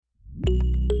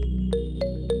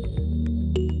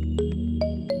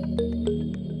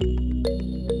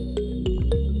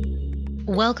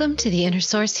Welcome to the Inner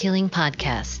Source Healing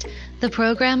Podcast, the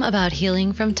program about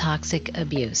healing from toxic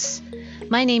abuse.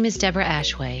 My name is Deborah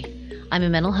Ashway. I'm a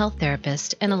mental health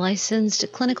therapist and a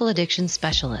licensed clinical addiction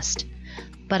specialist.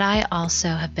 But I also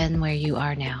have been where you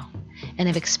are now and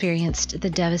have experienced the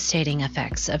devastating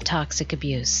effects of toxic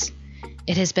abuse.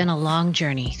 It has been a long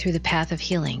journey through the path of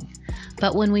healing,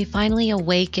 but when we finally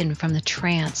awaken from the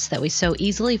trance that we so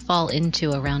easily fall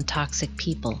into around toxic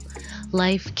people,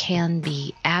 life can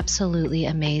be absolutely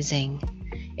amazing.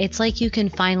 It's like you can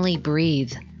finally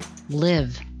breathe,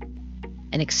 live,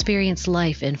 and experience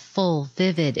life in full,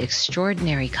 vivid,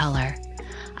 extraordinary color.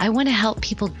 I want to help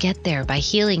people get there by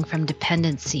healing from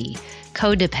dependency,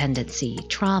 codependency,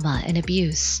 trauma, and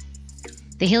abuse.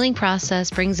 The healing process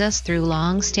brings us through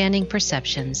long-standing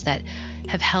perceptions that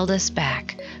have held us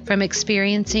back from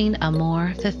experiencing a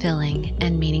more fulfilling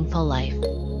and meaningful life.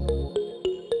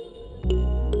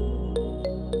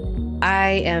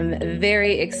 I am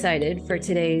very excited for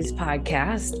today's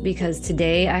podcast because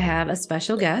today I have a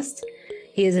special guest.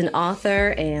 He is an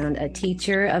author and a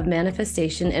teacher of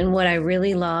manifestation, and what I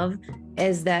really love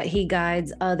is that he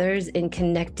guides others in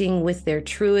connecting with their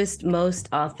truest, most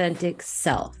authentic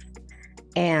self.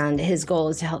 And his goal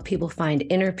is to help people find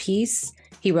inner peace.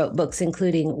 He wrote books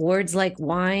including Words Like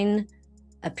Wine,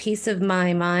 A Piece of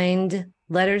My Mind,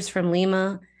 Letters from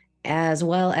Lima, as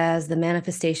well as The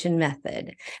Manifestation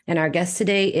Method. And our guest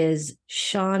today is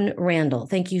Shaun Randall.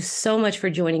 Thank you so much for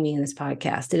joining me in this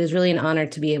podcast. It is really an honor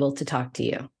to be able to talk to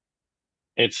you.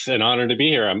 It's an honor to be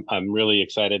here. I'm really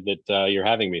excited that you're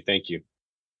having me. Thank you.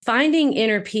 Finding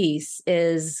inner peace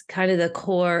is kind of the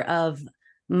core of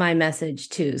my message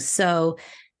too. So,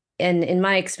 and in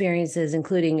my experiences,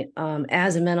 including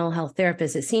as a mental health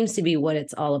therapist, it seems to be what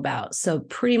it's all about. So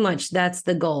pretty much that's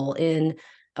the goal in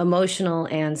emotional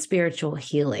and spiritual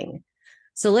healing.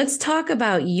 So let's talk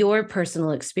about your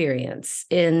personal experience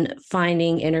in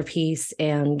finding inner peace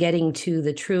and getting to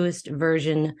the truest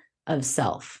version of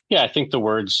self. Yeah, I think the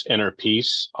words inner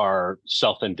peace are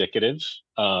self-indicative,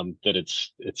 that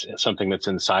it's something that's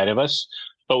inside of us.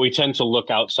 But we tend to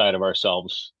look outside of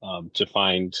ourselves to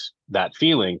find that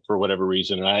feeling for whatever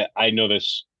reason. And I know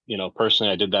this,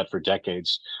 personally, I did that for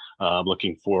decades,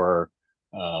 looking for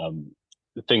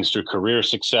things through career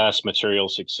success, material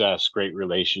success, great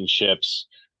relationships,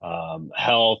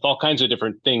 health, all kinds of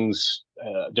different things,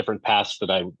 different paths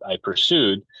that I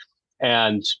pursued.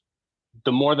 And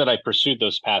the more that I pursued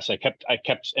those paths, I kept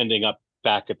ending up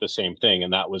back at the same thing.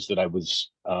 And that was that I was,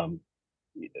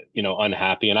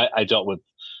 unhappy. And I dealt with,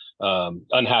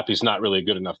 unhappy is not really a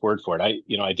good enough word for it. I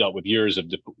dealt with years of,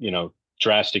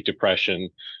 drastic depression,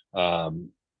 from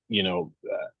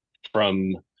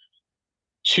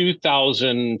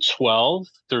 2012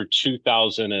 through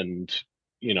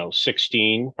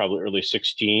 2016, probably early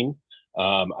 16.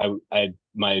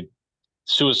 My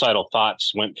suicidal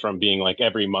thoughts went from being like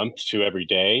every month to every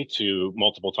day to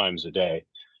multiple times a day,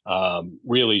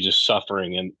 really just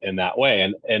suffering in that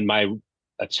way. And my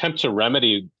attempt to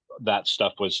remedy that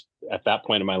stuff was at that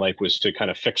point in my life was to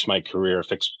kind of fix my career,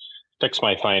 fix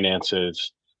my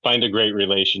finances, find a great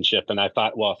relationship. And I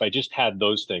thought, well, if I just had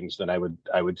those things, then I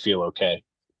would feel okay.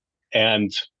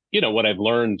 And, what I've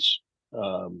learned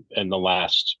in the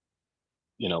last,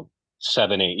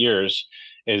 7-8 years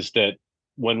is that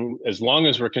as long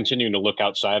as we're continuing to look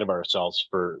outside of ourselves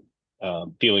for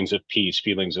feelings of peace,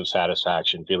 feelings of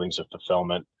satisfaction, feelings of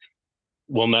fulfillment,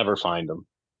 we'll never find them.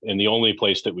 And the only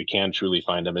place that we can truly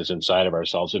find them is inside of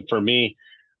ourselves. And for me,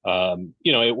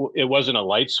 it wasn't a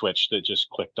light switch that just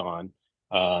clicked on.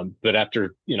 But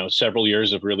after, several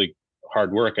years of really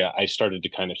hard work, I started to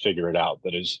kind of figure it out.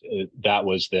 That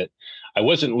was that I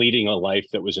wasn't leading a life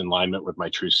that was in alignment with my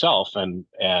true self. And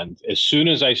as soon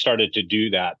as I started to do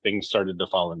that, things started to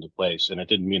fall into place. And it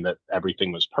didn't mean that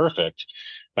everything was perfect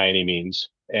by any means.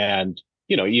 And,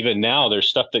 even now there's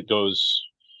stuff that goes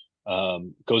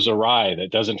awry,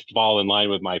 that doesn't fall in line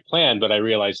with my plan. But I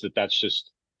realized that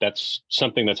that's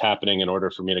something that's happening in order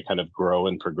for me to kind of grow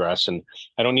and progress. And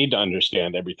I don't need to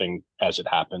understand everything as it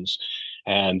happens.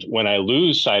 And when I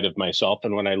lose sight of myself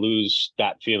and when I lose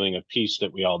that feeling of peace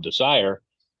that we all desire,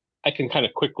 I can kind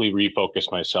of quickly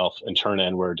refocus myself and turn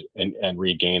inward and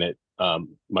regain it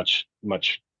much,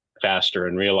 much faster,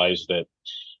 and realize that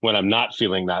when I'm not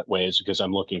feeling that way is because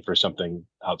I'm looking for something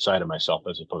outside of myself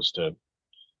as opposed to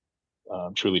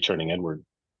truly turning inward.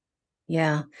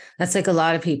 Yeah, that's like a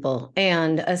lot of people.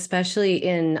 And especially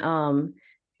in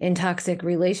toxic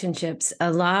relationships,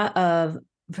 a lot of,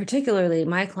 particularly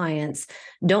my clients,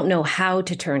 don't know how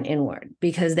to turn inward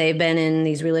because they've been in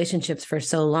these relationships for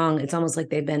so long. It's almost like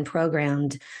they've been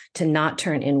programmed to not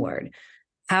turn inward.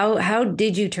 How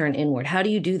did you turn inward? How do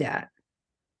you do that?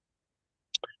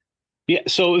 Yeah,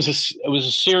 so it was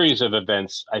a series of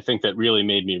events I think that really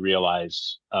made me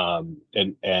realize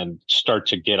and start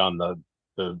to get on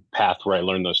the path where I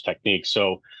learned those techniques.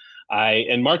 So I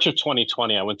in March of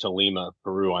 2020 I went to Lima,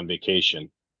 Peru on vacation,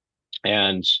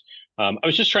 and I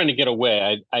was just trying to get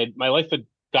away. I my life had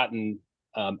gotten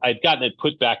I'd gotten it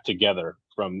put back together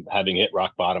from having hit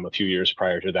rock bottom a few years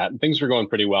prior to that, and things were going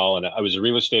pretty well. And I was a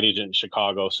real estate agent in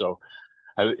Chicago, so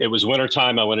it was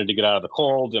wintertime. I wanted to get out of the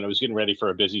cold and I was getting ready for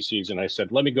a busy season. I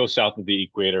said, let me go south of the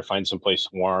equator, find someplace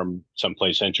warm,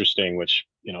 someplace interesting, which,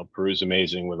 Peru's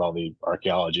amazing with all the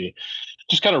archaeology.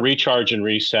 Just kind of recharge and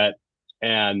reset.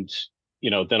 And,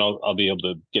 then I'll be able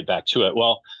to get back to it.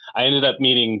 Well, I ended up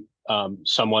meeting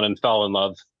someone and fell in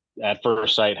love at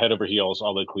first sight, head over heels,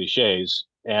 all the cliches.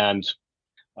 And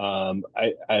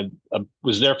I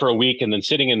was there for a week and then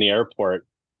sitting in the airport,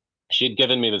 she had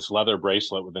given me this leather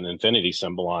bracelet with an infinity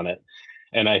symbol on it.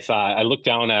 And I looked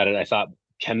down at it. I thought,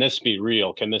 can this be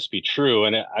real? Can this be true?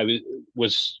 And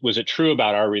was it true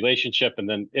about our relationship? And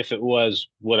then if it was,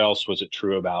 what else was it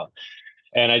true about?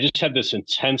 And I just had this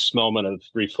intense moment of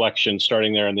reflection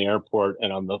starting there in the airport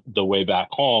and on the way back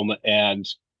home. And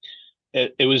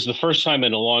it was the first time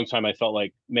in a long time I felt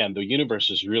like, man, the universe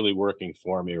is really working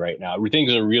for me right now.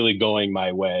 Things are really going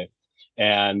my way.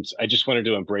 And I just wanted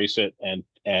to embrace it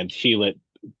and feel it.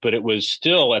 But it was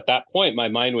still at that point, my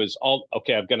mind was all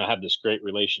okay, I'm gonna have this great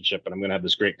relationship and I'm gonna have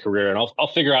this great career and I'll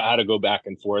figure out how to go back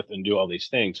and forth and do all these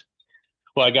things.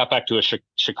 Well, I got back to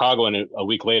Chicago, and a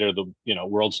week later, the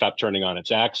world stopped turning on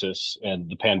its axis, and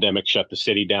the pandemic shut the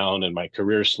city down, and my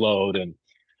career slowed, and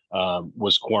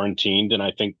was quarantined. And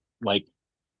I think, like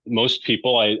most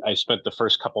people, I spent the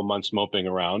first couple months moping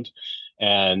around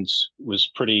and was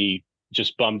pretty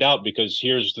just bummed out because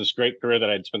here's this great career that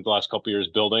I'd spent the last couple of years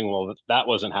building. Well, that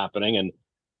wasn't happening. And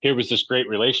here was this great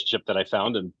relationship that I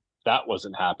found, and that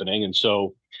wasn't happening. And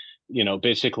so,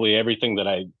 basically everything that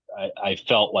I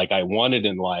felt like I wanted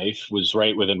in life was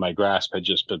right within my grasp had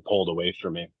just been pulled away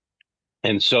from me.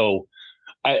 And so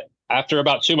I, after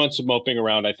about 2 months of moping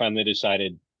around, I finally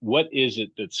decided, what is it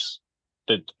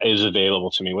that is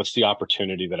available to me? What's the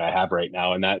opportunity that I have right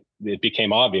now? And that it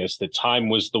became obvious that time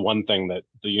was the one thing that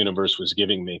the universe was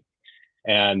giving me.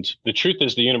 And the truth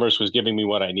is, the universe was giving me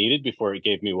what I needed before it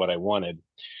gave me what I wanted.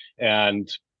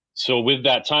 And so with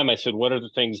that time, I said, what are the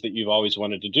things that you've always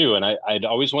wanted to do? And I'd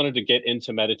always wanted to get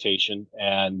into meditation,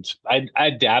 and I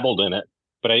dabbled in it,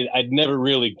 but I'd never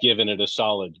really given it a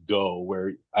solid go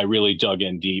where I really dug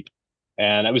in deep.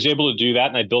 And I was able to do that.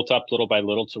 And I built up little by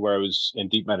little to where I was in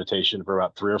deep meditation for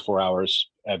about 3 or 4 hours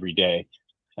every day.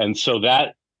 And so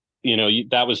that,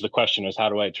 that was the question, is how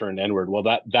do I turn inward? Well,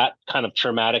 that kind of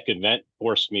traumatic event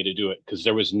forced me to do it because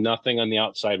there was nothing on the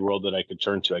outside world that I could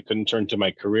turn to. I couldn't turn to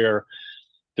my career,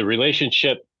 the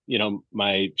relationship.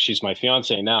 She's my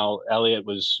fiance now. Elliot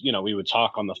was, we would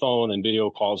talk on the phone and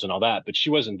video calls and all that, but she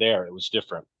wasn't there. It was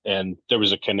different. And there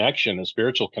was a connection, a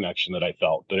spiritual connection that I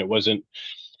felt, but it wasn't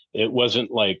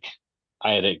like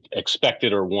I had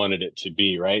expected or wanted it to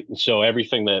be, right? And so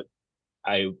everything that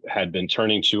I had been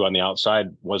turning to on the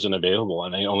outside wasn't available,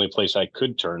 and the only place I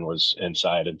could turn was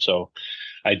inside. And so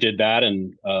I did that,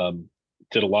 and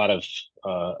did a lot of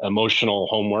emotional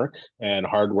homework and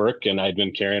hard work, and I'd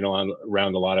been carrying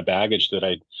around a lot of baggage that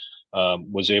I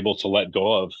was able to let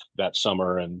go of that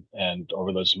summer and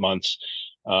over those months.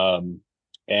 And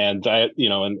and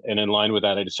in line with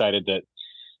that, I decided that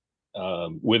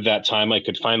with that time, I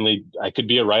could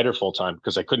be a writer full time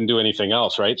because I couldn't do anything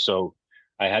else, right? So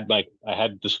I had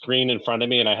the screen in front of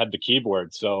me and I had the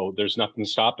keyboard. So there's nothing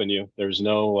stopping you. There's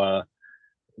no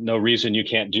reason you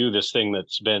can't do this thing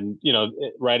that's been,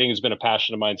 writing has been a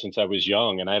passion of mine since I was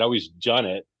young, and I'd always done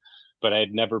it, but I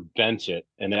had never bent it,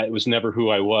 and it was never who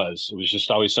I was. It was just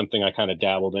always something I kind of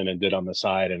dabbled in and did on the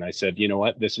side. And I said, you know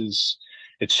what,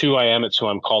 it's who I am. It's who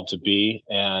I'm called to be.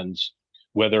 And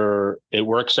whether it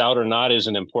works out or not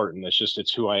isn't important.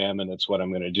 It's who I am, and it's what I'm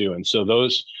going to do. And so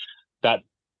that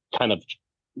kind of,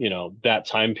 that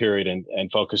time period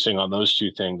and focusing on those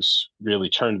two things really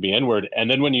turned me inward.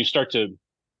 And then when you start to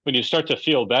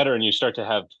feel better and you start to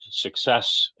have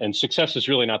success, and success is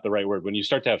really not the right word, when you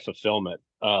start to have fulfillment,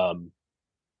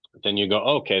 then you go,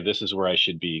 okay, this is where I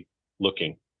should be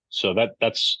looking. So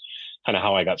that's kind of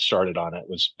how I got started on it,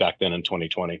 was back then in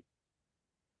 2020.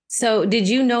 So did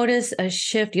you notice a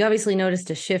shift? You obviously noticed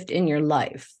a shift in your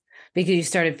life because you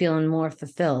started feeling more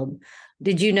fulfilled.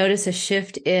 Did you notice a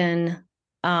shift in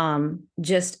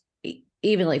just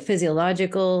even like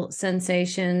physiological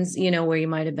sensations, where you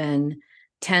might have been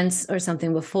tense or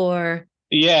something before?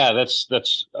 Yeah,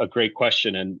 that's a great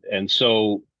question. And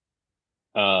so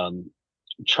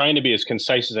trying to be as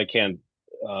concise as I can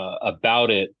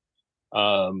about it.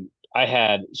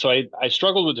 I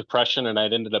struggled with depression, and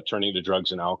I'd ended up turning to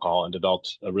drugs and alcohol and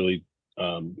developed a really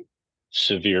um,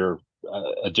 severe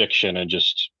addiction and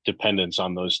just dependence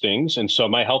on those things. And so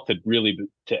my health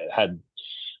had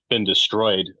been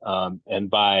destroyed. And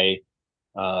by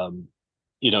um,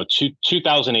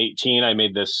 2018,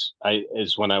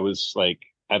 is when I was like,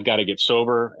 I've got to get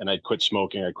sober, and I quit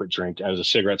smoking. I quit drinking. I was a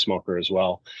cigarette smoker as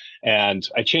well. And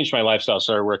I changed my lifestyle,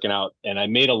 started working out, and I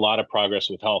made a lot of progress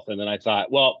with health. And then I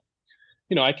thought, well,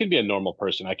 I can be a normal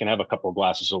person. I can have a couple of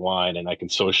glasses of wine and I can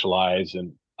socialize,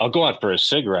 and I'll go out for a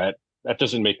cigarette. That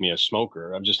doesn't make me a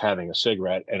smoker. I'm just having a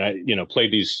cigarette. And I,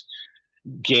 played these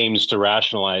games to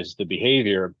rationalize the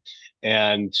behavior.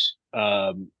 And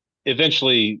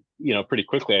eventually, pretty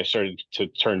quickly, I started to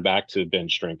turn back to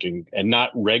binge drinking, and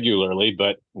not regularly,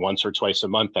 but once or twice a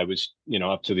month, I was,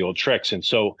 up to the old tricks. And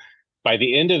so by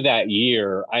the end of that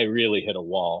year, I really hit a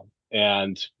wall,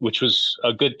 and which was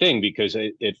a good thing because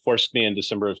it forced me in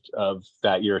December of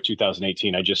that year,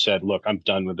 2018. I just said, look, I'm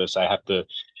done with this. I have to,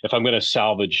 if I'm going to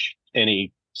salvage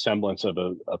any semblance of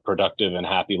a productive and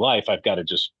happy life, I've got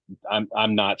to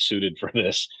I'm not suited for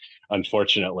this,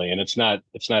 unfortunately. And it's not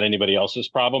anybody else's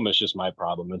problem. It's just my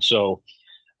problem. And so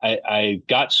I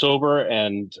got sober,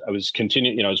 and I was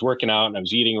continuing, I was working out and I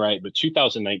was eating right. But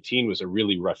 2019 was a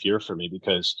really rough year for me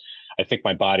because I think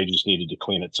my body just needed to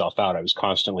clean itself out. I was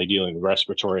constantly dealing with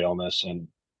respiratory illness. And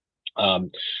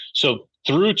so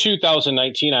through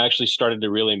 2019, I actually started to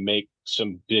really make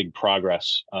some big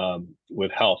progress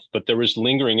with health, but there was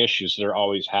lingering issues. There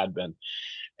always had been.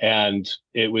 And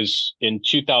it was in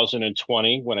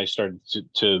 2020 when I started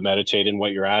to meditate. And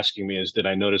what you're asking me is, did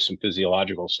I notice some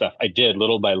physiological stuff? I did,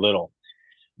 little by little.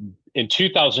 In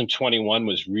 2021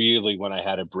 was really when I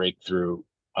had a breakthrough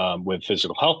with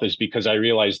physical health, is because I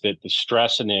realized that the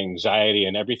stress and the anxiety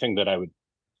and everything that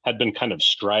had been kind of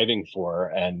striving for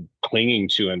and clinging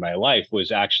to in my life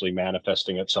was actually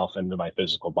manifesting itself into my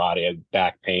physical body. I had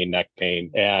back pain, neck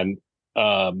pain. And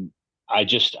I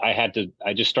just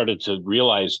started to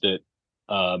realize that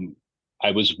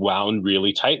I was wound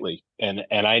really tightly. And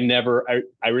I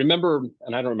remember,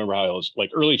 and I don't remember how I was,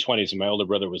 like early 20s, and my older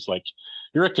brother was like,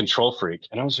 "You're a control freak."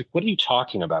 And I was like, "What are you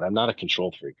talking about? I'm not a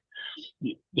control freak.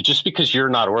 Just because you're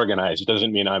not organized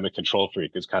doesn't mean I'm a control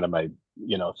freak," is kind of my,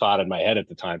 thought in my head at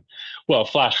the time. Well,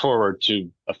 flash forward to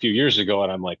a few years ago,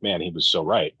 and I'm like, man, he was so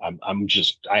right.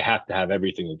 I have to have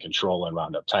everything in control and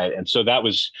wound up tight. And so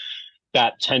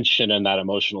that tension and that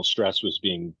emotional stress was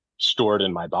being stored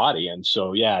in my body. And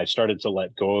so, yeah, I started to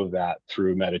let go of that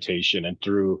through meditation, and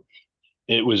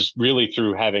it was really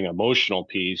through having emotional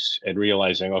peace and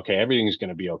realizing, okay, everything's going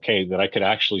to be okay, that I could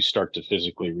actually start to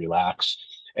physically relax.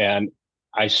 And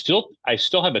I still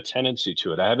have a tendency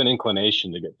to it. I have an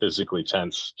inclination to get physically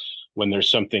tense when there's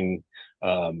something,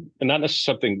 and not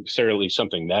necessarily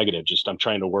something negative, just I'm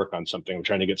trying to work on something. I'm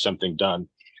trying to get something done.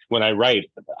 When I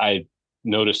write, I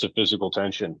notice a physical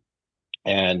tension,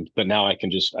 but now I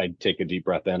take a deep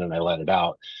breath in and I let it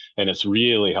out. And it's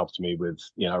really helped me with,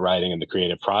 writing and the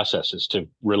creative processes, to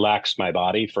relax my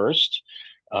body first,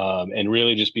 and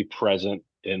really just be present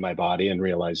in my body and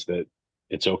realize that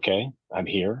it's okay. I'm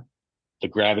here. The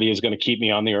gravity is going to keep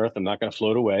me on the earth. I'm not going to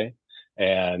float away,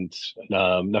 and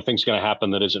nothing's going to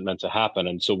happen that isn't meant to happen.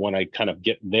 And so when I kind of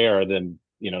get there, then,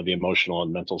 the emotional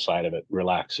and mental side of it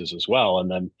relaxes as well.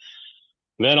 And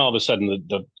then all of a sudden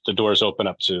the doors open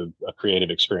up to a creative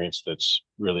experience that's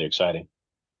really exciting.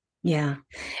 Yeah.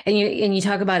 And you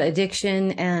talk about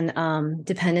addiction and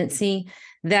dependency.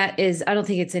 That is, I don't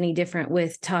think it's any different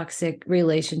with toxic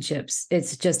relationships.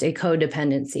 It's just a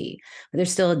codependency, but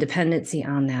there's still a dependency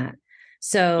on that.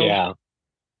 So yeah.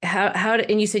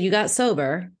 And you said you got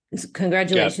sober.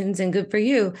 Congratulations. Yep. And good for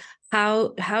you.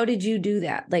 How did you do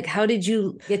that? Like, how did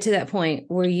you get to that point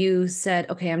where you said,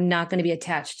 okay, I'm not going to be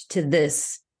attached to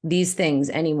these things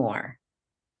anymore?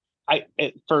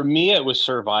 For me, it was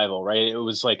survival, right? It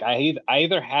was like, I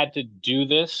either had to do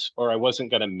this or I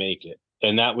wasn't going to make it.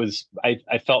 And that was,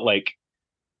 I felt like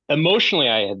emotionally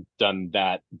I had done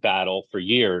that battle for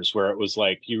years, where it was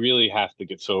like, you really have to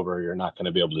get sober, or you're not going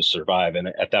to be able to survive. And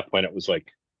at that point it was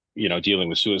like, dealing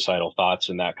with suicidal thoughts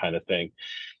and that kind of thing.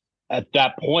 At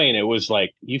that point, it was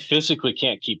like, you physically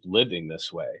can't keep living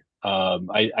this way.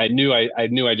 I knew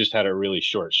I just had a really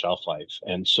short shelf life.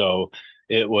 And so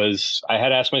I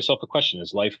had asked myself a question: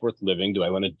 is life worth living? Do I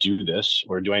want to do this,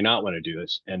 or do I not want to do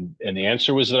this? And the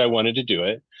answer was that I wanted to do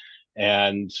it.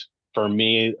 And for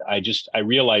me, I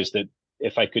realized that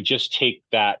if I could just take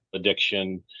that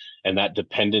addiction and that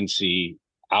dependency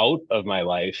out of my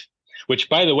life, which,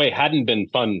 by the way, hadn't been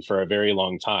fun for a very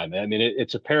long time. I mean,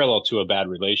 it's a parallel to a bad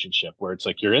relationship where it's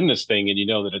like you're in this thing and you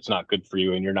know that it's not good for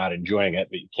you and you're not enjoying it,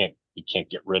 but you can't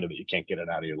get rid of it. You can't get it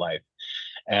out of your life.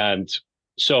 And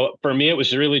so for me, it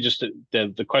was really just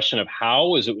the question of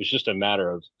how is it was just a matter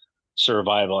of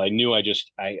survival. I knew I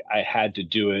had to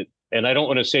do it. And I don't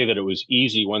want to say that it was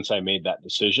easy once I made that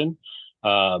decision.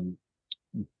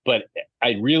 But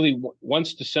I really,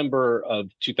 once December of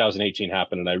 2018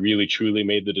 happened and I really truly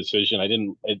made the decision,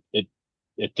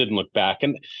 it didn't look back.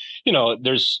 And,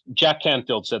 there's Jack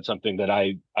Canfield said something that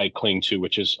I cling to,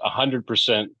 which is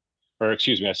 100%, or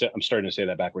excuse me, I'm starting to say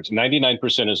that backwards.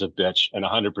 99% is a bitch and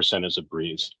 100% is a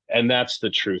breeze. And that's the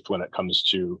truth when it comes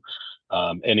to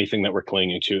anything that we're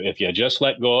clinging to. If you just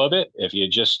let go of it, if you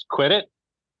just quit it,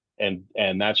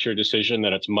 and that's your decision,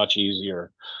 then it's much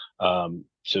easier to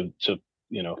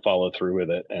follow through with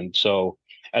it.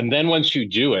 And then once you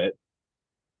do it,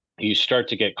 you start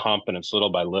to get confidence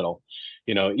little by little.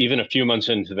 Even a few months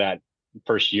into that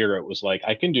first year, it was like,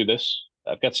 I can do this.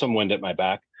 I've got some wind at my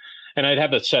back. And I'd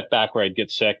have a setback where I'd get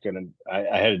sick, and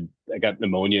I got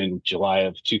pneumonia in July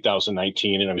of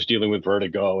 2019, and I was dealing with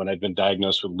vertigo, and I'd been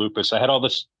diagnosed with lupus. I had all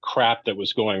this crap that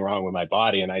was going wrong with my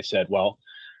body. And I said, well,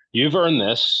 you've earned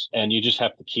this, and you just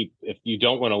have to keep, if you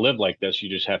don't want to live like this, you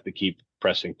just have to keep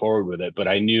pressing forward with it. But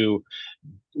I knew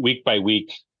week by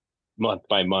week, month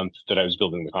by month, that I was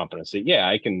building the confidence that, yeah,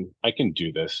 I can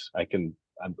do this.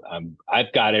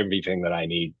 I've got everything that I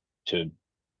need to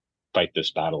fight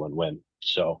this battle and win.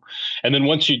 So, and then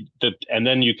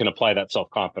then you can apply that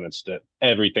self-confidence to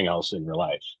everything else in your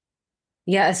life.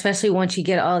 Yeah, especially once you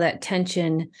get all that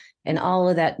tension and all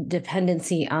of that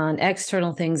dependency on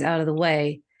external things out of the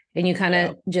way. And you kind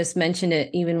of just mentioned it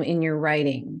even in your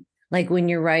writing. Like when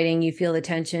you're writing, you feel the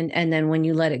tension. And then when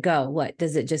you let it go, what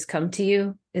does it just come to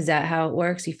you? Is that how it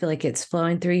works? You feel like it's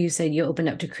flowing through? You said you opened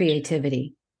up to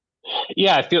creativity.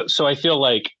 Yeah, I feel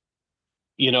like,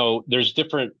 there's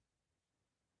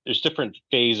different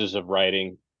phases of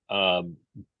writing.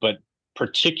 But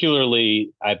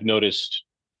particularly I've noticed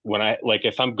when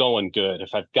if I'm going good,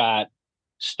 if I've got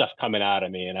stuff coming out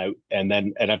of me and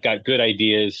I've got good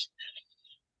ideas,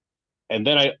 and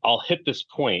then I'll hit this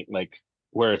point,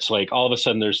 where it's like, all of a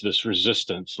sudden there's this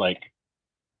resistance, like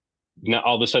now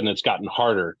all of a sudden it's gotten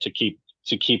harder to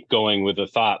keep going with the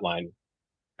thought line.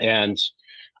 And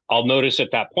I'll notice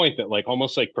at that point that, like,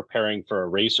 almost like preparing for a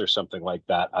race or something like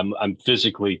that, I'm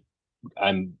physically,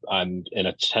 I'm in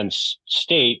a tense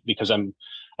state because I'm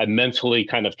mentally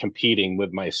kind of competing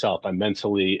with myself. I'm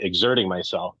mentally exerting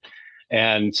myself.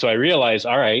 And so I realize,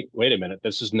 all right, wait a minute,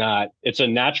 it's a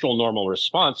natural, normal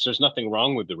response. There's nothing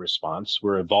wrong with the response.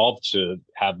 We're evolved to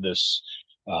have this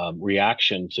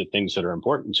reaction to things that are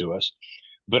important to us.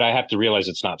 But I have to realize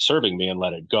it's not serving me and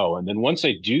let it go. And then once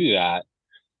I do that,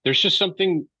 there's just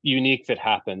something unique that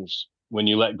happens when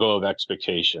you let go of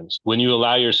expectations. When you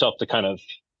allow yourself to kind of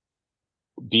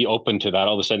be open to that,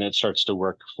 all of a sudden it starts to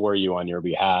work for you on your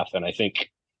behalf. And I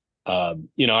think,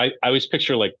 I always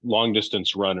picture like long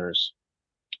distance runners.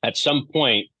 At some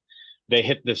point, they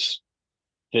hit this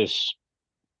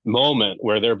moment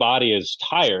where their body is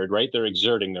tired, right? They're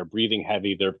exerting, they're breathing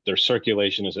heavy, their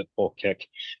circulation is at full kick,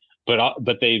 but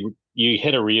you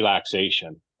hit a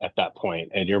relaxation at that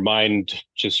point, and your mind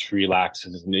just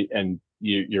relaxes, and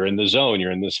you're in the zone.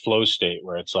 You're in this flow state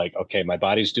where it's like, okay, my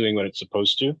body's doing what it's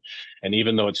supposed to, and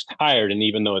even though it's tired and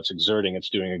even though it's exerting, it's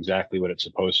doing exactly what it's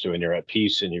supposed to, and you're at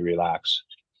peace and you relax.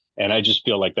 And I just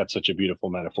feel like that's such a beautiful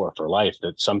metaphor for life,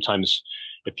 that sometimes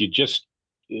if you just,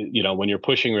 when you're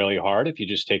pushing really hard, if you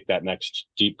just take that next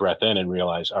deep breath in and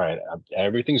realize, all right,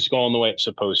 everything's going the way it's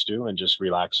supposed to, and just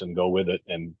relax and go with it,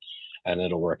 and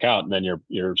it'll work out. And then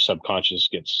your subconscious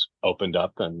gets opened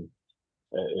up, and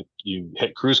you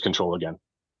hit cruise control again.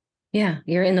 Yeah,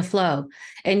 you're in the flow.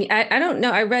 And I don't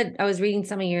know, I was reading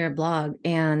some of your blog,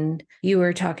 and you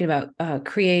were talking about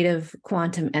creative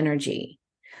quantum energy.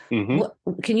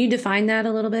 Mm-hmm. Can you define that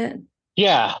a little bit?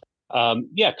 Yeah.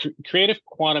 Creative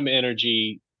quantum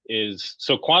energy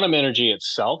quantum energy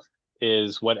itself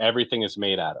is what everything is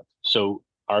made out of. So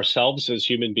ourselves as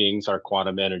human beings are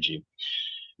quantum energy.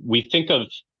 We think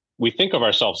of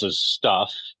ourselves as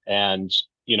stuff, and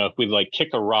if we like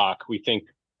kick a rock, we think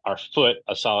our foot,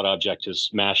 a solid object, is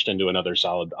smashed into another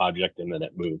solid object and then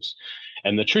it moves.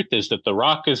 And the truth is that the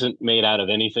rock isn't made out of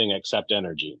anything except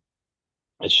energy.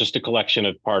 It's just a collection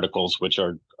of particles, which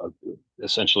are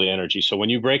essentially energy. So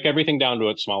when you break everything down to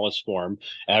its smallest form,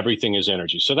 everything is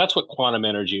energy. So that's what quantum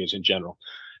energy is in general.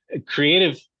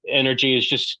 Creative energy is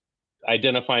just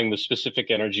identifying the specific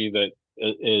energy that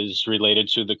is related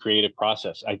to the creative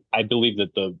process. I believe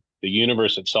that the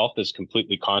universe itself is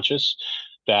completely conscious,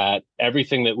 that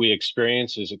everything that we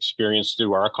experience is experienced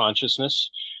through our consciousness.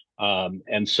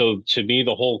 And so to me,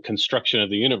 the whole construction of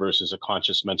the universe is a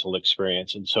conscious mental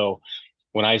experience. And so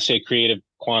when I say creative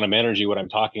quantum energy, what I'm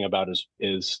talking about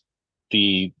is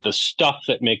the stuff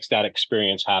that makes that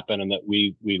experience happen and that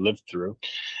we live through.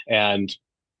 And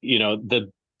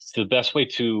the best way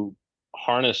to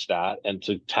harness that and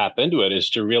to tap into it is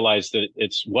to realize that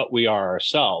it's what we are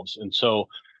ourselves. And so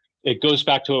it goes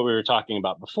back to what we were talking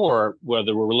about before,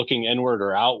 whether we're looking inward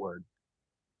or outward.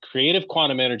 Creative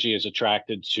quantum energy is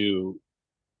attracted to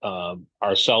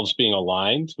ourselves being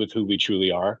aligned with who we truly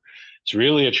are. It's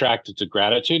really attracted to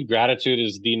gratitude. Gratitude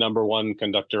is the number one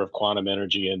conductor of quantum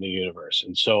energy in the universe.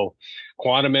 And so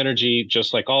quantum energy,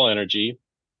 just like all energy,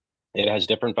 it has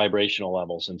different vibrational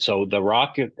levels. And so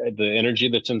the energy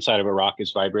that's inside of a rock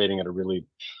is vibrating at a really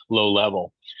low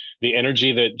level. The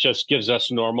energy that just gives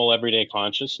us normal everyday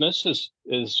consciousness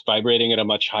is vibrating at a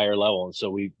much higher level. And so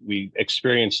we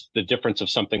experience the difference of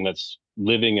something that's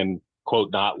living and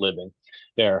quote not living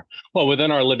there. Well,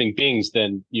 within our living beings,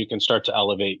 then you can start to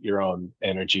elevate your own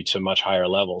energy to much higher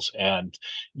levels. And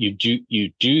you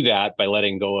do that by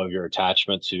letting go of your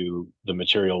attachment to the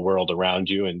material world around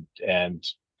you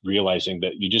and realizing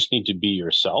that you just need to be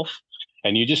yourself,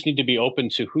 and you just need to be open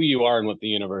to who you are and what the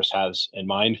universe has in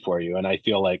mind for you. And I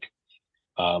feel like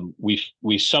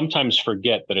we sometimes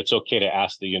forget that it's okay to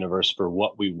ask the universe for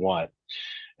what we want.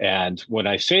 And when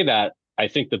I say that, I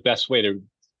think the best way to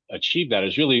achieve that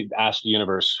is really ask the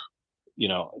universe,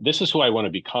 this is who I want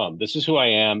to become. This is who I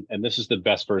am. And this is the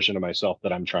best version of myself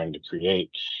that I'm trying to create.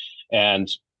 And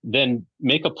then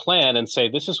make a plan and say,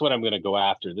 this is what I'm going to go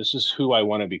after. This is who I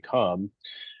want to become.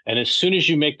 And as soon as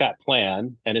you make that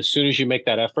plan and as soon as you make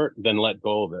that effort, then let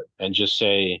go of it and just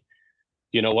say,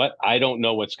 you know what? I don't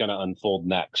know what's going to unfold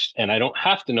next. And I don't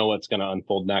have to know what's going to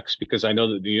unfold next because I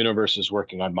know that the universe is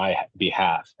working on my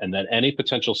behalf, and that any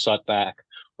potential setback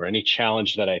or any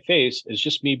challenge that I face is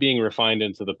just me being refined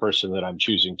into the person that I'm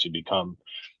choosing to become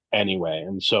anyway.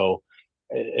 And so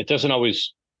it doesn't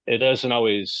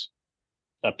always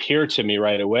appear to me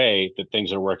right away that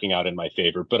things are working out in my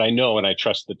favor, but I know and I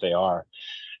trust that they are.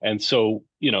 And so,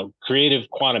 creative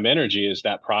quantum energy is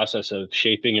that process of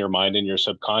shaping your mind and your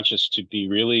subconscious to be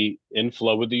really in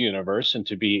flow with the universe and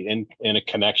to be in a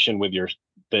connection with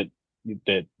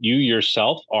that you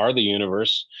yourself are the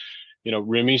universe.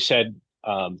 Rumi said,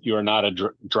 you are not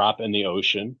a drop in the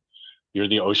ocean. You're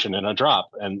the ocean in a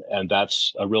drop. And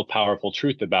that's a real powerful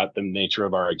truth about the nature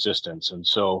of our existence. And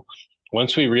so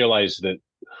once we realize that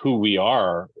who we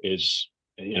are is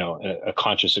a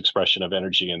conscious expression of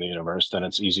energy in the universe, then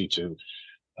it's easy to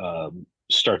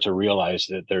start to realize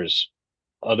that there's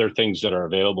other things that are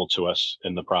available to us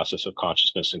in the process of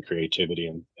consciousness and creativity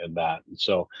and that. And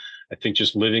so I think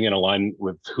just living in alignment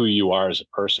with who you are as a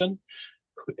person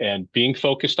and being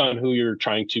focused on who you're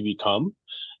trying to become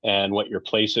and what your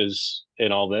place is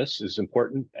in all this is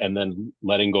important. And then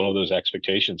letting go of those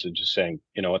expectations and just saying,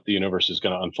 what, the universe is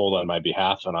going to unfold on my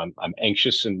behalf. And I'm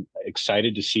anxious and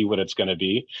excited to see what it's going to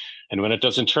be. And when it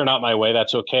doesn't turn out my way,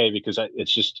 that's okay, because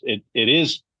it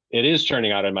is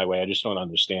turning out in my way. I just don't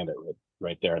understand it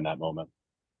right there in that moment.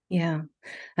 Yeah,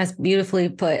 that's beautifully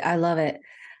put. I love it.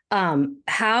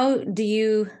 How do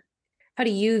you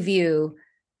view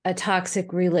a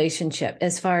toxic relationship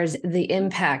as far as the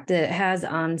impact that it has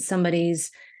on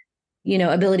somebody's,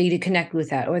 ability to connect with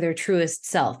that or their truest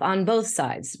self on both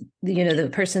sides, the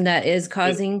person that is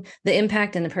causing the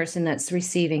impact and the person that's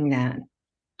receiving that?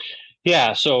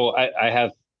 Yeah. So I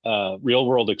have real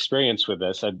world experience with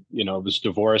this. I was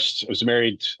divorced. I was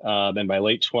married in my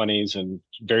late 20s and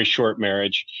very short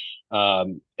marriage.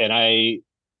 And I,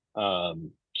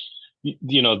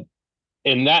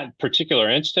 in that particular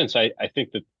instance, I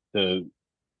think that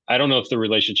I don't know if the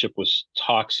relationship was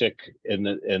toxic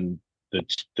in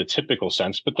the typical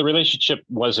sense, but the relationship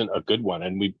wasn't a good one.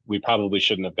 And we probably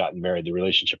shouldn't have gotten married. The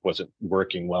relationship wasn't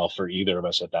working well for either of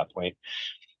us at that point.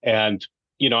 And,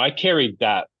 I carried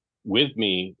that with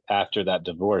me after that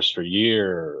divorce for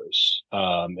years.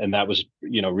 And that was,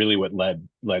 really what led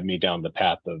me down the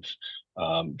path of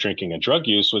drinking and drug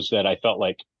use, was that I felt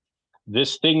like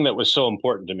this thing that was so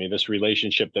important to me, this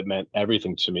relationship that meant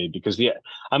everything to me, because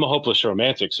I'm a hopeless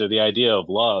romantic. So the idea of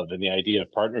love and the idea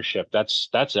of partnership,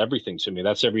 that's everything to me.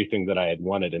 That's everything that I had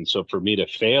wanted. And so for me to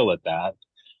fail at that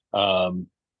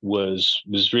was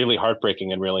really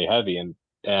heartbreaking and really heavy.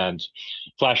 And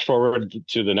flash forward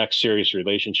to the next serious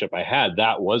relationship I had,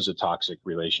 that was a toxic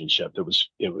relationship.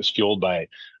 It was fueled by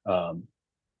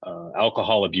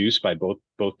alcohol abuse by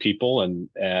both people, and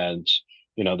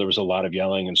there was a lot of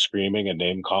yelling and screaming and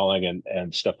name calling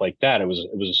and stuff like that. It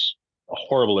was a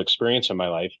horrible experience in my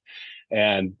life.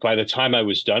 And by the time I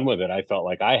was done with it, I felt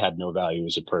like I had no value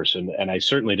as a person. And I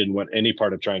certainly didn't want any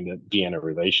part of trying to be in a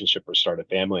relationship or start a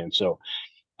family. And so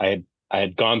I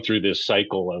had gone through this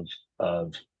cycle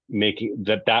of making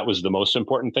that was the most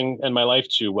important thing in my life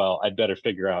to, well, I'd better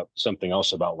figure out something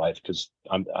else about life because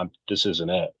this isn't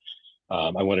it.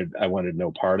 I wanted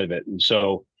no part of it. And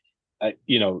so,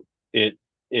 it,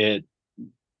 it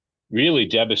really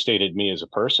devastated me as a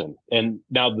person. And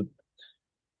now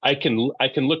I can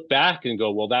look back and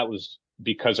go, well, that was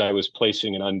because I was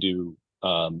placing an undue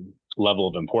level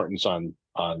of importance on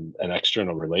an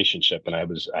external relationship, and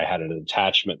I had an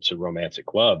attachment to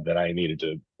romantic love that I needed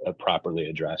to properly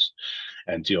address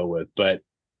and deal with. But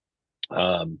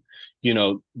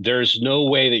there's no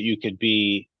way that you could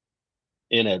be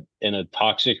in a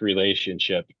toxic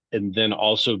relationship and then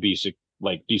also be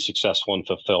successful and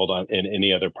fulfilled in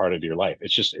any other part of your life.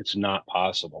 It's not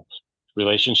possible.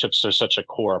 Relationships are such a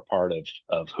core part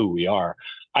of who we are.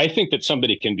 I think that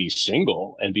somebody can be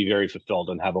single and be very fulfilled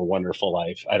and have a wonderful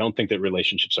life. I don't think that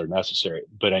relationships are necessary,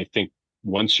 but I think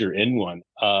once you're in one,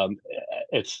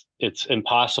 it's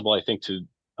impossible, I think, to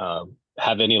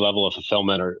have any level of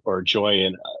fulfillment or joy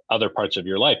in other parts of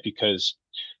your life. Because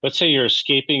let's say you're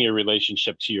escaping your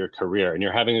relationship to your career and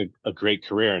you're having a great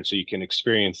career, and so you can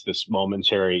experience this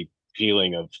momentary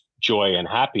feeling of joy and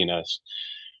happiness.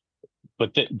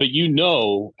 But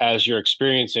as you're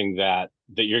experiencing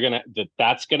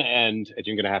that's gonna end, and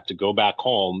you're gonna have to go back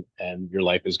home, and your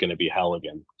life is gonna be hell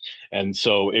again. And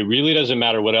so it really doesn't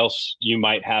matter what else you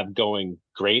might have going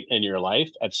great in your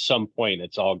life. At some point,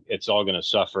 it's all gonna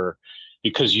suffer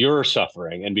because you're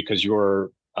suffering, and because your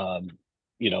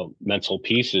mental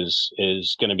peace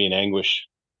is going to be in anguish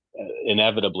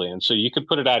inevitably. And so you could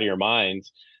put it out of your mind.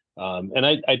 And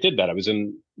I did that. I was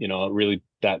in really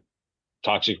that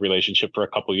toxic relationship for a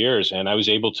couple of years, and I was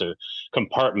able to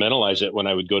compartmentalize it when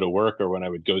I would go to work or when I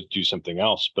would go do something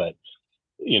else. But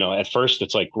at first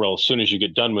it's like, well, as soon as you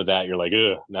get done with that, you're like,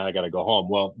 ugh, now I got to go home.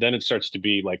 Well, then it starts to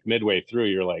be like midway through,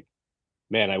 you're like,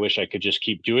 man, I wish I could just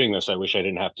keep doing this. I wish I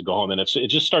didn't have to go home. And it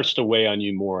just starts to weigh on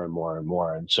you more and more and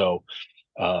more. And so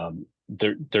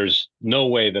there's no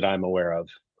way that I'm aware of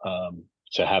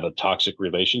to have a toxic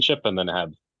relationship and then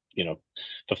have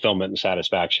fulfillment and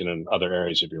satisfaction in other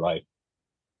areas of your life.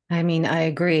 I mean, I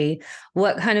agree.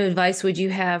 What kind of advice would you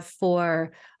have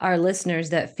for our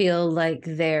listeners that feel like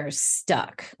they're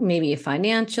stuck, maybe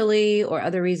financially or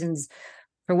other reasons,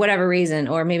 for whatever reason,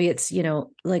 or maybe it's,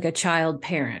 like a child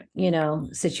parent,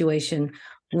 situation?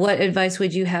 What advice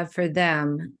would you have for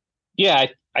them? Yeah,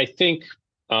 I think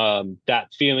that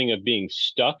feeling of being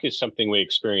stuck is something we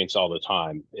experience all the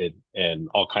time in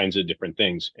all kinds of different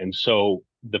things. And so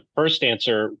the first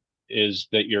answer is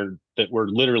that we're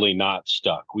literally not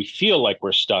stuck. We feel like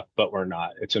we're stuck, but we're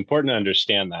not. It's important to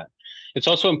understand that. It's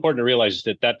also important to realize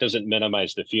that doesn't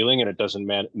minimize the feeling, and it doesn't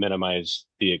minimize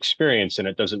the experience, and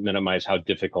it doesn't minimize how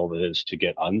difficult it is to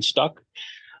get unstuck.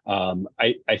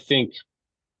 I think,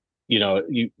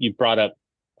 you brought up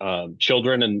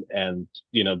children, and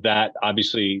that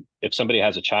obviously, if somebody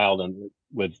has a child and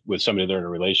with somebody they're in a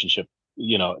relationship,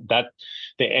 that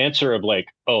the answer of like,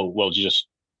 oh, well, just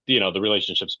the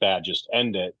relationship's bad, just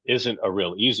end it, isn't a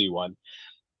real easy one.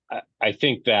 I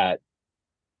think that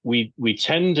we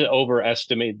tend to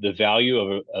overestimate the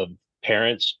value of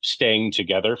parents staying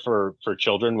together for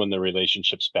children when the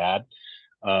relationship's bad.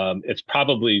 It's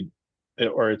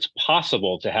it's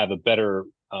possible to have a better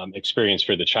experience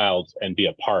for the child and be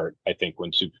apart, I think,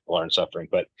 when two people aren't suffering.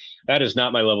 But that is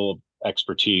not my level of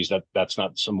expertise. That's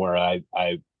not somewhere I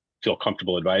feel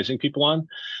comfortable advising people on.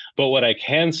 But what I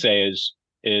can say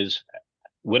is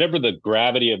whatever the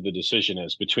gravity of the decision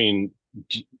is between,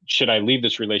 should I leave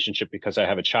this relationship because I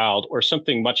have a child, or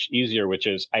something much easier, which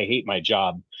is, I hate my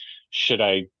job, should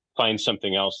I find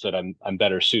something else that I'm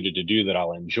better suited to do that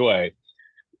I'll enjoy?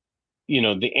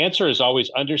 The answer is always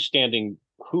understanding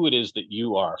who it is that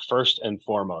you are first and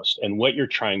foremost, and what you're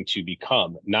trying to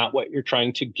become, not what you're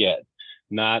trying to get,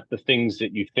 not the things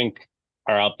that you think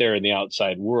are out there in the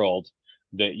outside world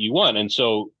that you want. And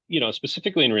so,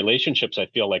 specifically in relationships, I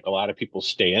feel like a lot of people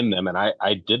stay in them. And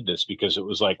I did this because it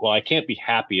was like, well, I can't be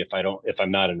happy if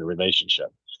I'm not in a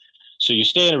relationship. So you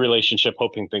stay in a relationship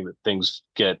hoping that things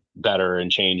get better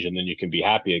and change, and then you can be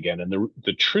happy again. And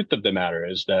the truth of the matter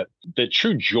is that the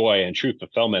true joy and true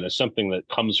fulfillment is something that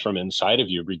comes from inside of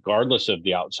you, regardless of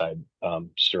the outside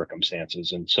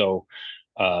circumstances. And so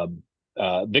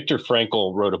Viktor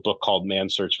Frankl wrote a book called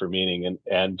Man's Search for Meaning.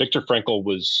 And Viktor Frankl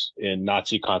was in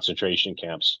Nazi concentration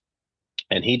camps.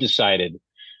 And he decided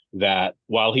that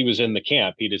while he was in the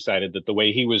camp, he decided that the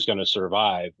way he was going to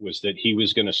survive was that he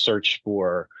was going to search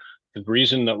for the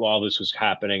reason that all this was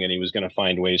happening, and he was going to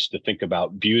find ways to think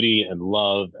about beauty and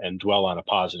love and dwell on a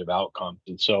positive outcome.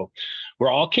 And so we're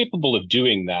all capable of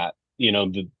doing that. You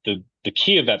know, the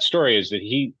key of that story is that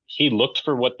he looked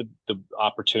for what the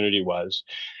opportunity was,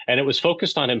 and it was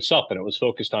focused on himself, and it was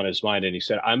focused on his mind. And he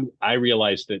said, I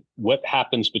realized that what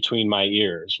happens between my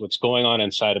ears, what's going on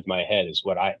inside of my head is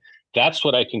that's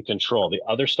what I can control. The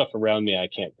other stuff around me, I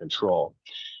can't control.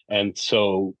 And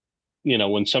so, you know,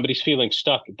 when somebody's feeling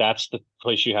stuck, that's the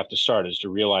place you have to start, is to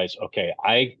realize, okay,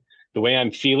 the way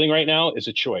I'm feeling right now is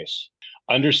a choice.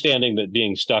 Understanding that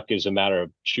being stuck is a matter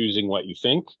of choosing what you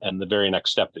think, and the very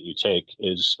next step that you take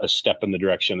is a step in the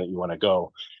direction that you want to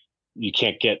go. You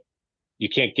can't get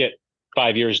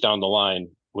 5 years down the line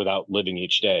without living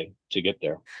each day to get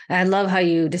there. I love how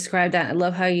you describe that. I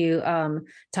love how you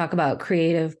talk about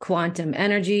creative quantum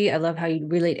energy. I love how you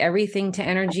relate everything to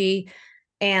energy.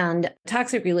 And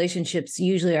toxic relationships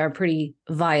usually are pretty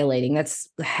violating. That's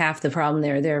half the problem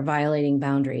there. They're violating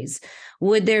boundaries.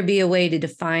 Would there be a way to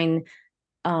define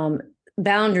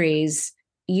boundaries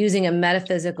using a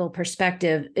metaphysical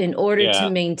perspective in order to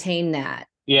maintain that?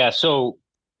 Yeah. So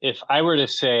if I were to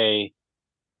say,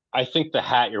 I think the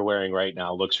hat you're wearing right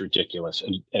now looks ridiculous.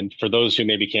 And for those who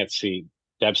maybe can't see,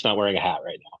 Deb's not wearing a hat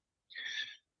right now.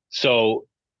 So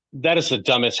that is the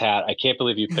dumbest hat. I can't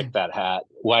believe you picked that hat.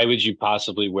 Why would you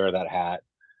possibly wear that hat?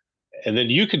 And then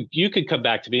you could come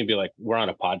back to me and be like, we're on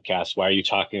a podcast. Why are you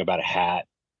talking about a hat?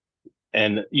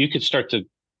 And you could start to,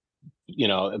 you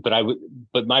know,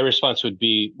 but my response would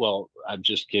be, well, I'm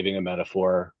just giving a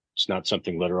metaphor. It's not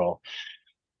something literal.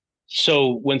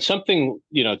 So when something,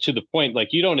 you know, to the point,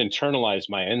 like, you don't internalize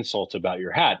my insult about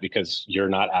your hat because you're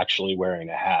not actually wearing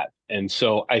a hat. And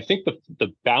so I think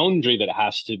the boundary that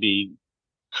has to be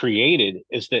created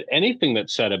is that anything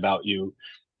that's said about you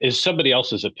is somebody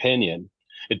else's opinion.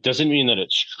 It doesn't mean that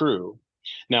it's true.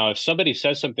 Now, if somebody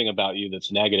says something about you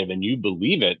that's negative and you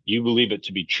believe it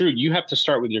to be true, you have to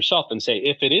start with yourself and say,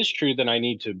 if it is true, then I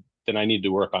need to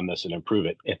work on this and improve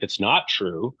it. If it's not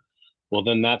true, well,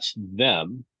 then that's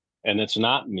them and it's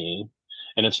not me.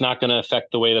 And it's not going to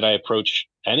affect the way that I approach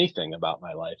anything about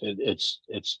my life.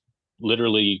 It's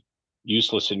literally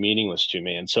useless and meaningless to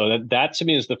me. And so that to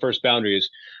me is the first boundary, is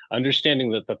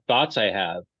understanding that the thoughts I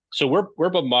have. So we're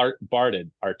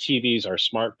bombarded, our TVs, our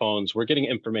smartphones, we're getting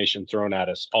information thrown at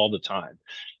us all the time.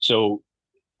 So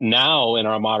now in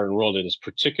our modern world, it is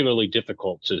particularly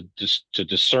difficult to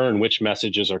discern which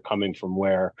messages are coming from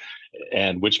where,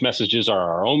 and which messages are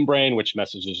our own brain, which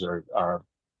messages are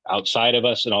outside of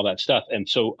us, and all that stuff. And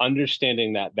so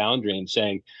understanding that boundary and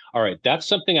saying, all right, that's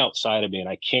something outside of me and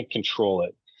I can't control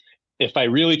it. If I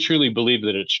really truly believe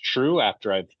that it's true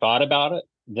after I've thought about it,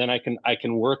 then I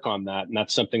can work on that. And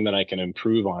that's something that I can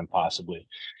improve on possibly.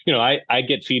 You know, I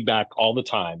get feedback all the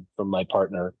time from my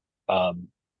partner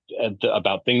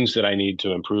about things that I need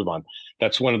to improve on.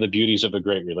 That's one of the beauties of a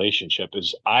great relationship,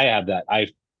 is I have that.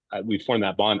 We formed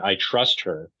that bond. I trust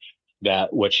her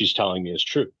that what she's telling me is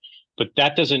true. But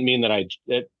that doesn't mean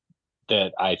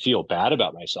that I feel bad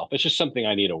about myself. It's just something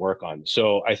I need to work on.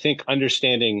 So I think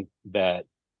understanding that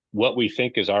what we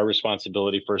think is our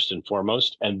responsibility first and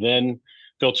foremost, and then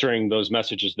filtering those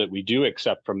messages that we do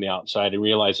accept from the outside and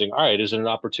realizing, all right, is it an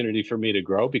opportunity for me to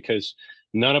grow? Because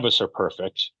none of us are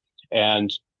perfect.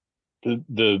 And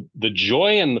the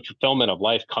joy and the fulfillment of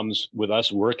life comes with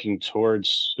us working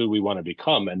towards who we want to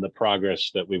become and the progress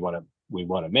that we want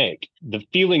to make. The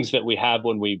feelings that we have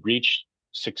when we reach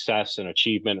success and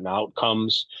achievement and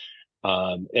outcomes,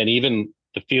 and even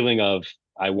the feeling of,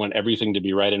 I want everything to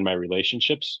be right in my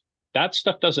relationships, that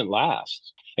stuff doesn't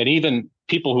last. And even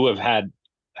people who have had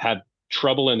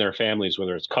trouble in their families,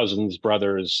 whether it's cousins,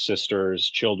 brothers, sisters,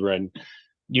 children,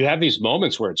 you have these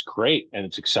moments where it's great and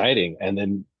it's exciting, and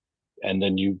then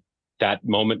that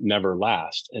moment never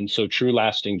lasts. And so true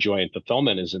lasting joy and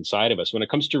fulfillment is inside of us. When it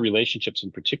comes to relationships in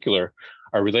particular,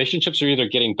 our relationships are either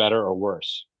getting better or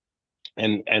worse.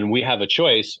 And we have a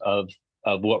choice of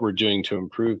what we're doing to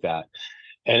improve that.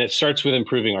 And it starts with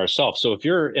improving ourselves. So if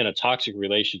you're in a toxic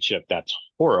relationship that's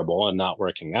horrible and not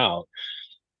working out,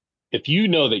 if you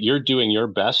know that you're doing your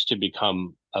best to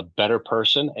become a better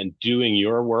person and doing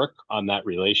your work on that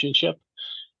relationship,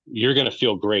 you're going to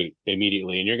feel great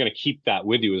immediately. And you're going to keep that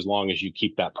with you as long as you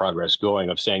keep that progress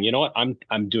going of saying, you know what,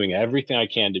 I'm doing everything I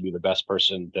can to be the best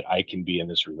person that I can be in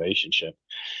this relationship.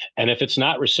 And if it's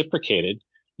not reciprocated,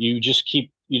 you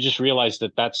just realize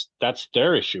that that's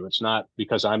their issue. It's not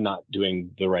because I'm not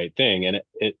doing the right thing. And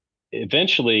it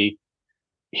eventually,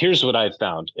 here's what I've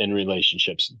found in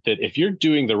relationships, that if you're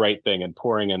doing the right thing and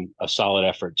pouring in a solid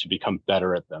effort to become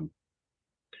better at them,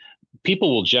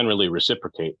 people will generally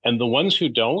reciprocate. And the ones who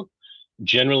don't,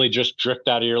 generally just drift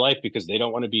out of your life because they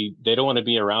don't want to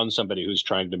be around somebody who's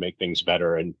trying to make things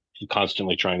better and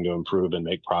constantly trying to improve and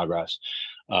make progress.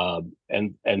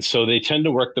 And so they tend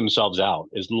to work themselves out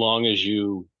as long as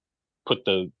you put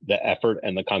the effort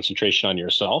and the concentration on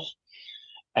yourself,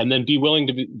 and then be willing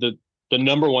to be the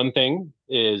number one thing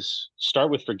is start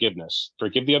with forgiveness.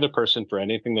 Forgive the other person for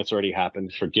anything that's already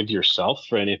happened. Forgive yourself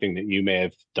for anything that you may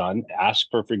have done. Ask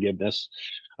for forgiveness.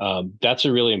 That's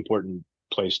a really important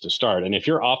place to start. And if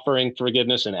you're offering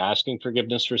forgiveness and asking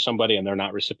forgiveness for somebody and they're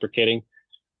not reciprocating,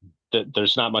 that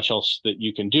there's not much else that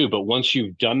you can do. But once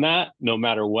you've done that, no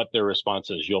matter what their response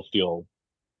is, you'll feel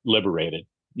liberated.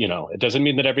 It doesn't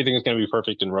mean that everything is going to be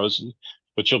perfect and rosy,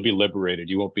 but you'll be liberated.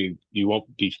 You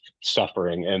won't be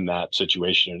suffering in that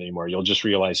situation anymore. You'll just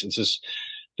realize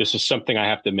this is something I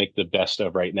have to make the best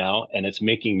of right now, and it's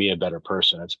making me a better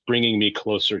person. It's bringing me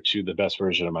closer to the best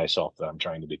version of myself that I'm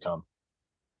trying to become.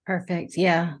 Perfect.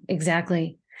 Yeah,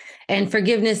 exactly. And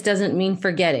forgiveness doesn't mean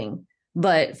forgetting,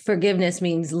 but forgiveness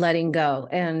means letting go.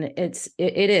 And it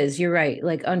is, you're right.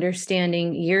 Like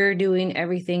understanding you're doing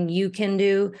everything you can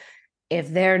do. If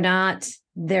they're not,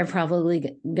 they're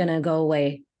probably going to go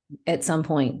away at some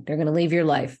point. They're going to leave your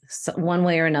life one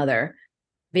way or another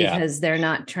because they're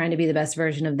not trying to be the best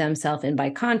version of themselves. And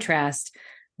by contrast,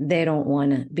 they don't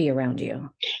want to be around you.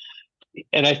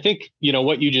 And I think,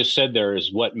 what you just said there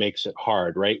is what makes it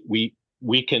hard, right? We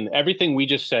can, everything we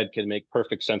just said can make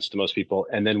perfect sense to most people.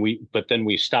 And then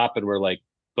we stop and we're like,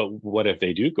 but what if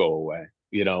they do go away?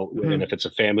 And if it's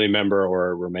a family member or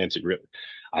a romantic,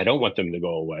 I don't want them to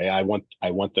go away. I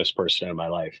want this person in my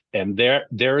life. And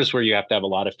there is where you have to have a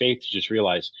lot of faith to just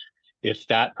realize if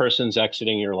that person's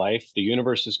exiting your life, the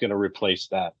universe is going to replace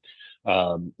that.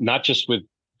 Not just with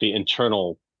the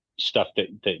internal stuff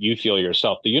that you feel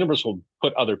yourself. The universe will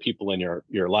put other people in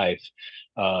your life,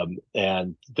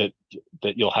 and that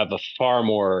you'll have a far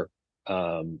more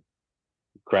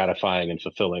gratifying and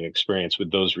fulfilling experience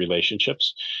with those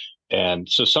relationships. And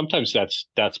so sometimes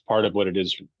that's part of what it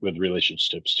is with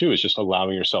relationships too, is just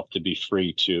allowing yourself to be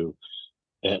free to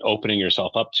and opening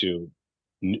yourself up to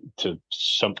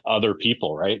some other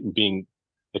people, right? And being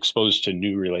exposed to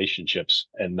new relationships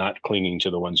and not clinging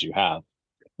to the ones you have.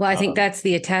 Well, I think that's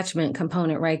the attachment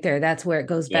component right there. That's where it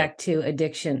goes back to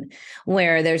addiction,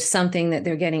 where there's something that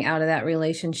they're getting out of that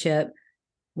relationship,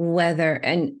 whether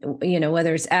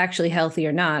it's actually healthy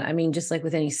or not. I mean, just like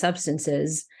with any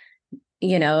substances,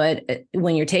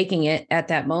 when you're taking it at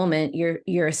that moment,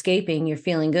 you're escaping, you're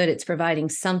feeling good. It's providing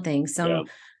something,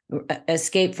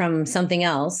 escape from something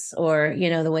else, or,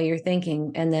 the way you're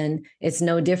thinking. And then it's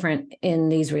no different in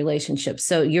these relationships.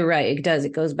 So you're right.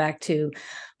 It goes back to,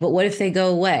 but what if they go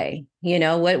away?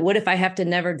 What if I have to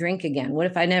never drink again? What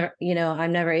if I never,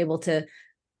 I'm never able to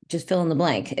just fill in the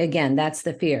blank again? That's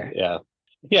the fear. Yeah.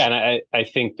 Yeah. And I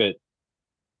think that,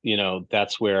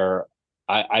 that's where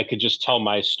I could just tell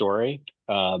my story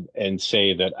and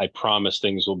say that I promise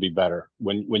things will be better.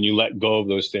 When you let go of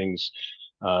those things,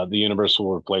 the universe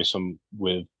will replace them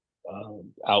with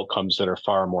outcomes that are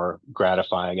far more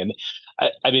gratifying. And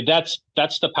I mean, that's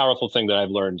the powerful thing that I've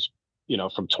learned,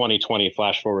 from 2020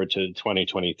 flash forward to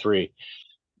 2023.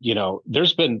 There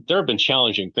have been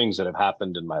challenging things that have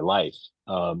happened in my life,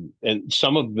 and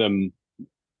some of them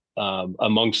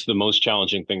amongst the most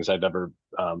challenging things I've ever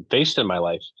faced in my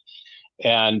life.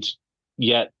 And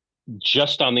yet,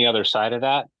 just on the other side of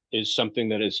that is something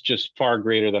that is just far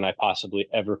greater than I possibly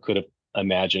ever could have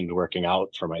imagined working out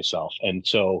for myself. And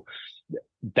so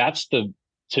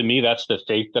to me, that's the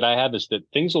faith that I have, is that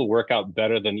things will work out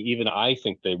better than even I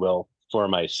think they will for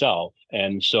myself.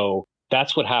 And so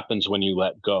that's what happens when you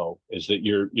let go, is that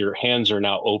your hands are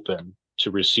now open to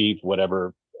receive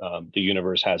whatever the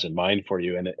universe has in mind for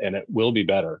you. And it will be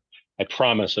better. I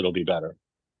promise it'll be better.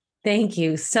 Thank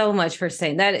you so much for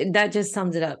saying that. That just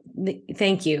sums it up.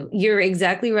 Thank you. You're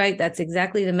exactly right. That's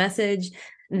exactly the message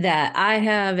that I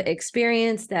have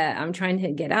experienced, that I'm trying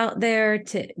to get out there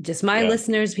to just my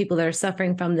listeners, people that are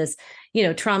suffering from this,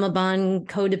 trauma bond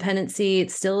codependency.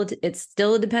 It's still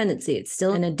a dependency. It's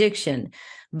still an addiction,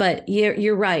 but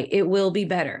you're right. It will be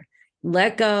better.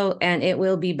 Let go and it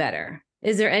will be better.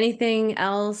 Is there anything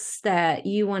else that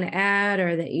you want to add,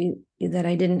 or that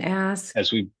I didn't ask?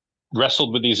 As we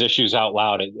wrestled with these issues out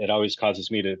loud, it always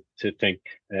causes me to think.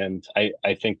 And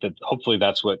I think that hopefully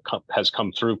that's what has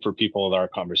come through for people in our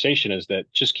conversation, is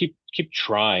that just keep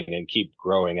trying and keep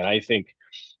growing. And I think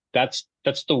that's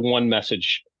the one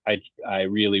message I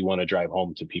really want to drive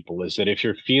home to people, is that if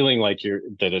you're feeling like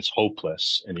that it's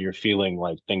hopeless and you're feeling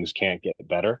like things can't get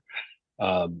better,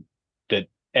 that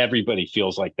everybody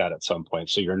feels like that at some point.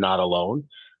 So you're not alone,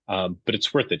 but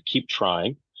it's worth it. Keep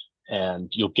trying.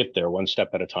 and you'll get there one step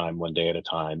at a time, one day at a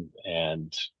time,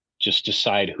 and just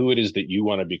decide who it is that you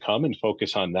want to become and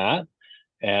focus on that.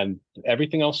 And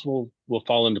everything else will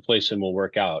fall into place and will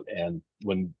work out. And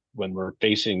when we're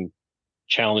facing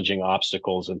challenging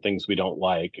obstacles and things we don't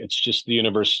like, it's just the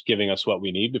universe giving us what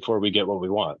we need before we get what we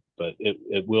want. But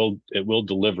it will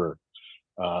deliver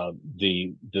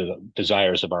the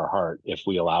desires of our heart if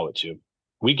we allow it to.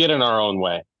 We get in our own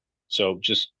way. So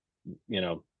just,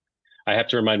 I have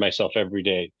to remind myself every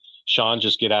day, Shaun,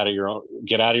 just get out of your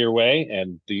way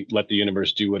and let the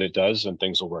universe do what it does, and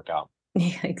things will work out.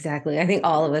 Yeah, exactly. I think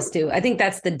all of us do. I think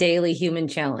that's the daily human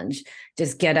challenge.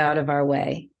 Just get out of our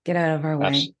way. Get out of our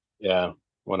way. Yeah,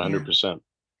 100%. Yeah.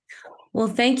 Well,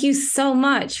 thank you so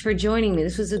much for joining me.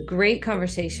 This was a great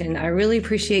conversation. I really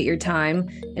appreciate your time.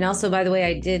 And also, by the way,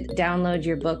 I did download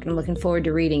your book and I'm looking forward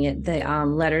to reading it, the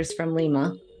Letters from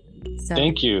Lima. So.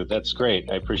 Thank you. That's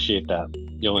great. I appreciate that.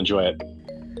 You'll enjoy it.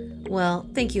 Well,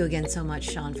 thank you again so much,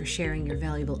 Shaun, for sharing your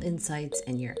valuable insights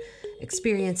and your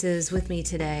experiences with me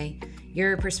today.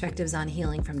 Your perspectives on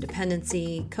healing from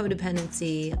dependency,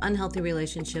 codependency, unhealthy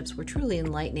relationships were truly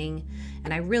enlightening,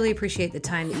 and I really appreciate the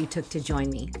time that you took to join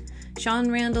me.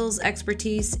 Shaun Randall's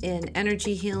expertise in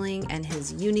energy healing and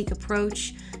his unique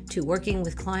approach to working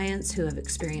with clients who have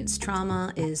experienced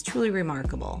trauma is truly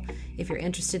remarkable. If you're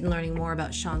interested in learning more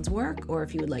about Shaun's work, or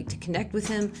if you would like to connect with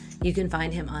him, you can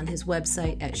find him on his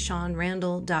website at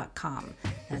shaunrandall.com.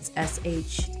 That's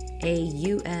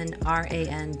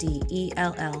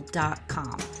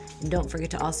ShaunRandell.com. And don't forget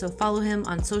to also follow him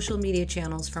on social media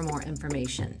channels for more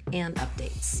information and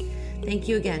updates. Thank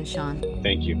you again, Shaun.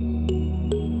 Thank you.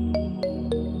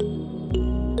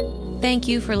 Thank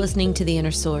you for listening to the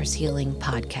Inner Source Healing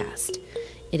Podcast.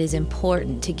 It is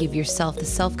important to give yourself the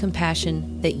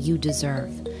self-compassion that you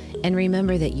deserve, and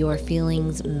remember that your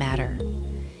feelings matter.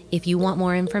 If you want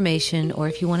more information, or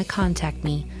if you want to contact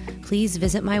me, please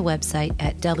visit my website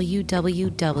at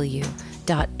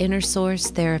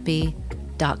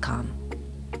www.innersourcetherapy.com.